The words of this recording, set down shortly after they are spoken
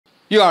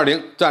运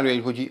20战略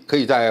运输机可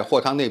以在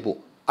货舱内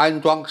部安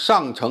装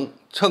上层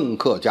乘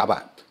客甲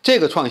板，这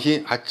个创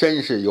新还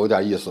真是有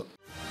点意思。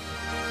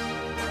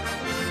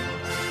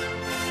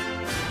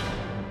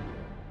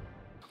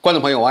观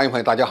众朋友、网友朋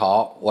友大家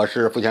好，我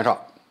是傅前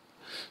哨。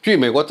据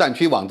美国战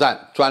区网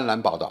站专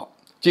栏报道，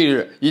近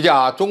日一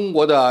架中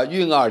国的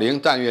运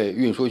20战略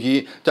运输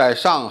机在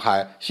上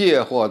海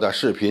卸货的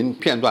视频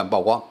片段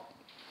曝光，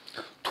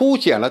凸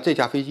显了这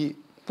架飞机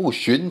不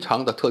寻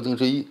常的特征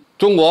之一。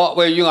中国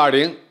为运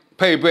20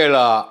配备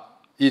了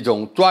一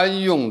种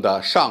专用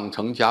的上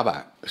层甲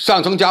板，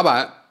上层甲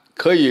板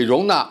可以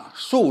容纳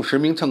数十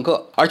名乘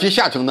客，而其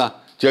下层呢，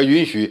则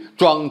允许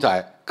装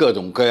载各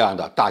种各样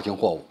的大型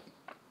货物。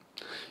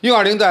运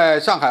20在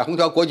上海虹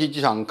桥国际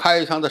机场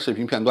开舱的视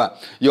频片段，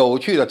有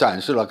趣地展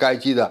示了该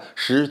机的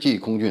实际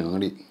空军能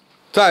力。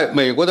在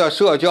美国的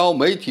社交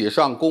媒体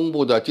上公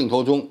布的镜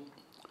头中，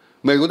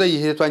美国的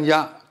一些专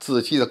家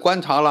仔细地观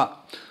察了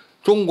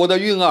中国的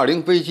运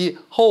20飞机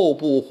后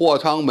部货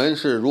舱门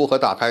是如何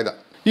打开的。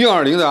运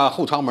20的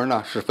后舱门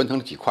呢，是分成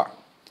了几块，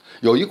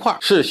有一块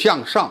是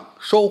向上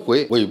收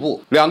回尾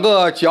部，两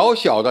个较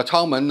小的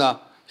舱门呢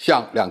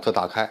向两侧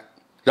打开，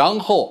然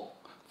后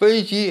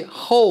飞机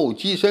后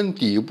机身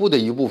底部的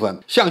一部分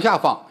向下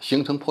放，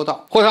形成坡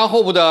道。货舱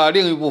后部的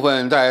另一部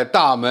分在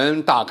大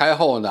门打开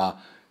后呢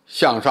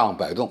向上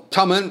摆动。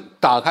舱门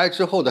打开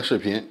之后的视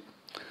频，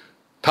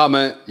他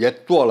们也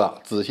做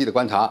了仔细的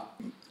观察。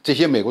这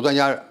些美国专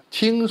家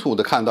清楚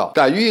地看到，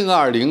在运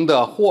20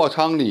的货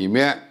舱里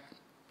面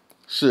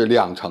是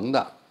两层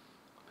的，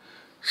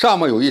上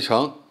面有一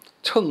层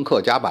乘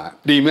客甲板，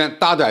里面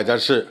搭载着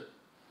是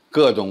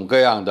各种各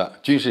样的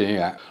军事人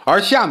员，而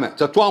下面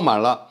则装满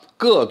了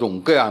各种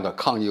各样的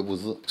抗疫物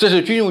资。这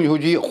是军用运输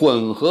机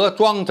混合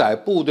装载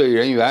部队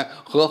人员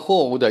和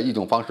货物的一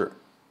种方式。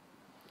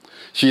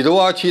许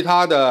多其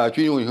他的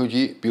军用运输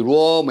机，比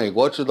如美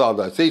国制造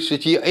的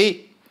C-17A，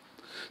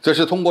 这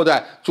是通过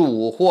在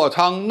主货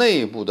舱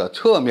内部的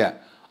侧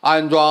面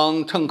安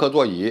装乘客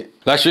座椅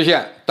来实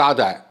现搭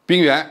载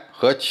兵员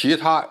和其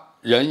他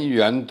人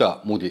员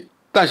的目的。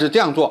但是这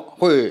样做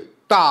会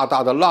大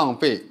大的浪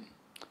费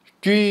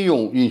军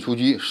用运输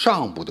机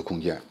上部的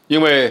空间，因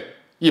为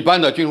一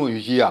般的军用运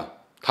输机啊，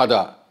它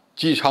的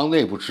机舱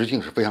内部直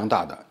径是非常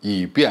大的，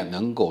以便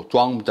能够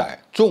装载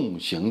重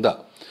型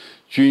的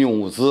军用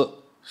物资，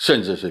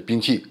甚至是兵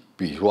器，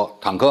比如说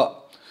坦克、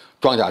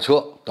装甲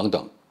车等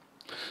等。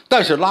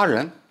但是拉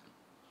人，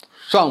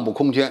上部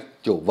空间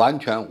就完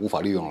全无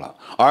法利用了，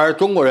而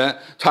中国人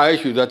采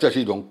取的这是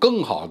一种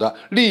更好的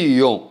利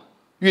用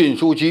运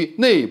输机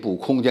内部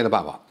空间的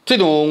办法。这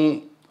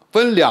种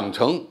分两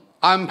层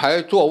安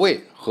排座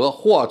位和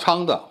货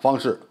舱的方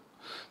式，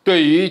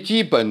对于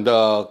基本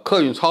的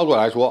客运操作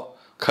来说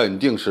肯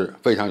定是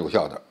非常有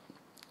效的。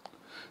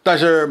但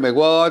是美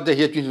国这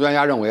些军事专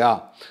家认为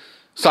啊，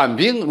伞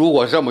兵如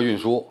果是这么运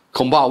输，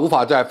恐怕无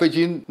法在飞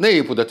机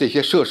内部的这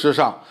些设施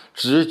上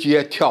直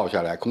接跳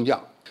下来空降。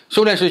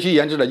苏联时期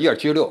研制的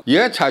1276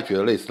也采取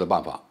了类似的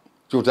办法，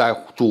就在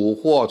主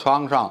货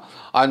舱上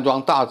安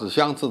装大致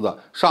相似的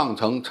上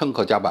层乘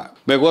客甲板。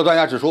美国专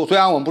家指出，虽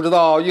然我们不知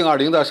道运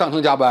20的上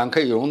层甲板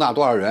可以容纳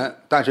多少人，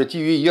但是基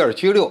于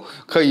1276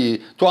可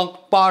以装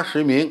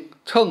80名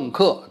乘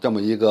客这么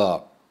一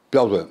个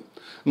标准，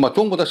那么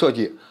中国的设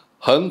计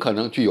很可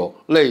能具有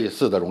类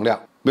似的容量。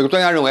美国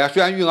专家认为啊，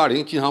虽然运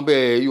20经常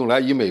被用来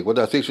与美国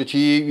的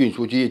C-17运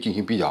输机进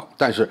行比较，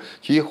但是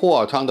其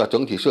货舱的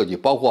整体设计，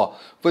包括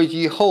飞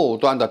机后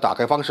端的打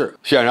开方式，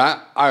显然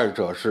二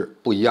者是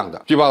不一样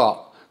的。据报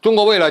道，中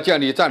国为了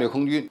建立战略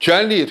空军，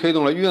全力推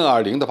动了运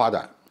20的发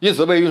展，因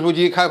此为运输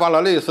机开发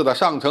了类似的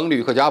上层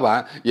旅客甲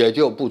板也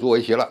就不足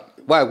为奇了。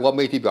外国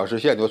媒体表示，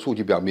现有数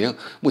据表明，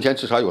目前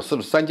至少有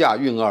43架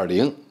运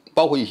20，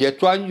包括一些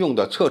专用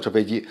的测试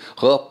飞机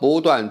和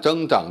不断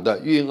增长的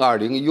运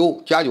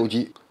20U 加油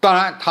机。当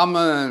然，他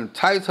们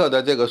猜测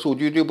的这个数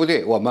据对不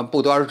对，我们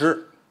不得而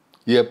知，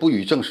也不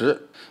予证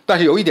实。但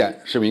是有一点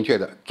是明确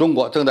的，中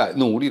国正在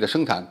努力的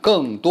生产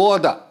更多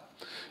的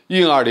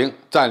运20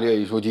战略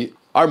运输机，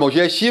而某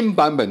些新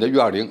版本的运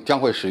20将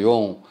会使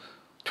用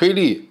推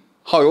力、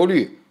耗油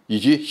率以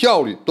及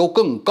效率都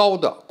更高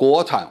的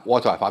国产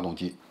涡扇发动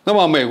机。那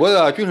么，美国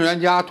的军事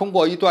专家通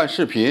过一段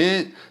视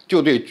频，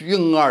就对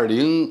运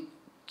20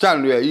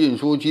战略运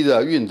输机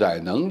的运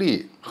载能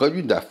力和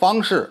运载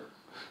方式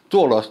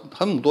做了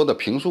很多的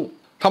评述。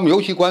他们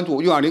尤其关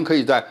注运20可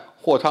以在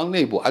货舱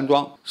内部安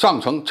装上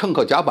层乘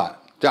客甲板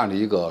这样的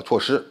一个措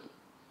施。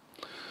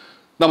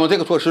那么这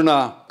个措施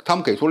呢，他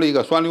们给出了一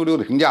个酸溜溜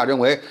的评价，认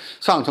为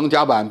上层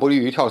甲板不利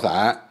于跳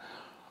伞，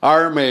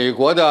而美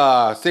国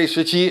的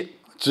C-17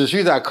只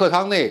需在客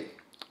舱内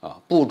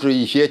布置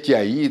一些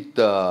简易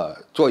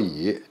的座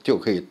椅，就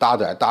可以搭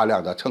载大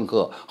量的乘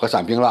客和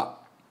伞兵了。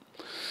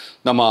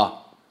那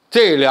么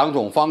这两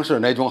种方式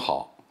哪种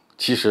好？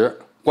其实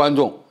观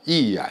众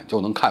一眼就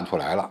能看出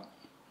来了，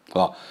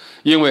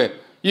因为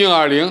运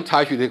20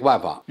采取这个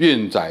办法，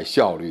运载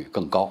效率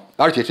更高，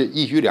而且是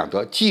一举两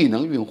得，既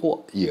能运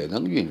货也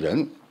能运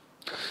人。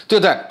这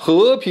在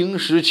和平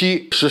时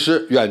期实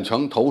施远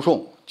程投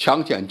送、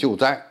抢险救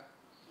灾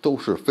都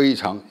是非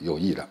常有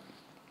益的。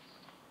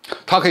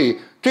它可以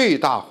最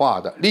大化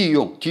的利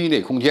用机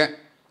内空间，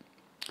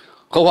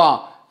何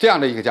况这样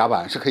的一个甲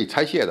板是可以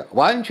拆卸的，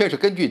完全是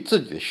根据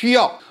自己的需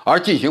要而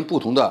进行不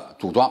同的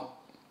组装。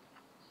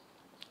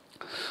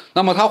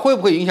那么它会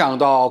不会影响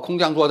到空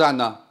降作战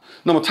呢？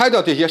那么拆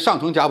掉这些上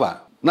层甲板，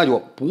那就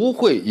不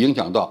会影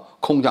响到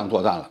空降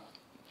作战了。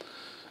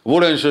无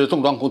论是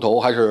重装空投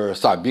还是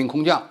伞兵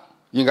空降，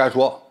应该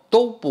说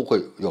都不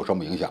会有什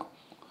么影响，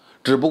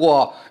只不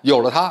过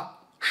有了它，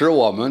使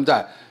我们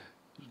在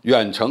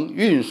远程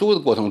运输的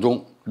过程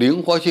中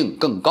灵活性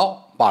更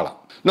高罢了。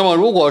那么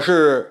如果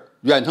是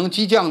远程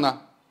机降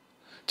呢？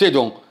这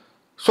种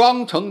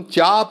双层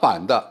甲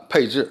板的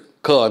配置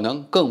可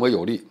能更为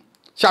有利，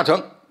下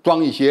层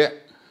装一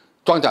些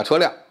装甲车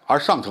辆，而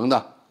上层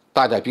呢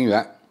搭载兵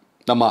员。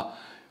那么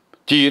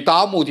抵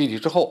达目的地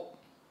之后，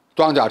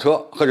装甲车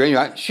和人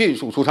员迅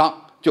速出舱，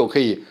就可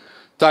以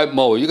在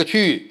某一个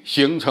区域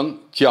形成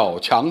较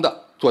强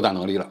的作战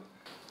能力了。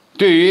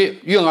对于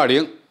运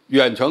20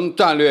远程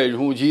战略运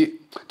输机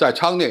在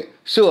舱内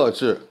设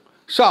置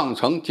上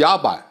层甲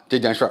板这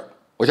件事儿，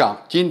我想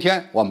今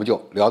天我们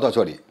就聊到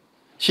这里，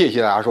谢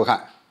谢大家收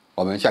看，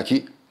我们下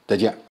期再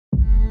见。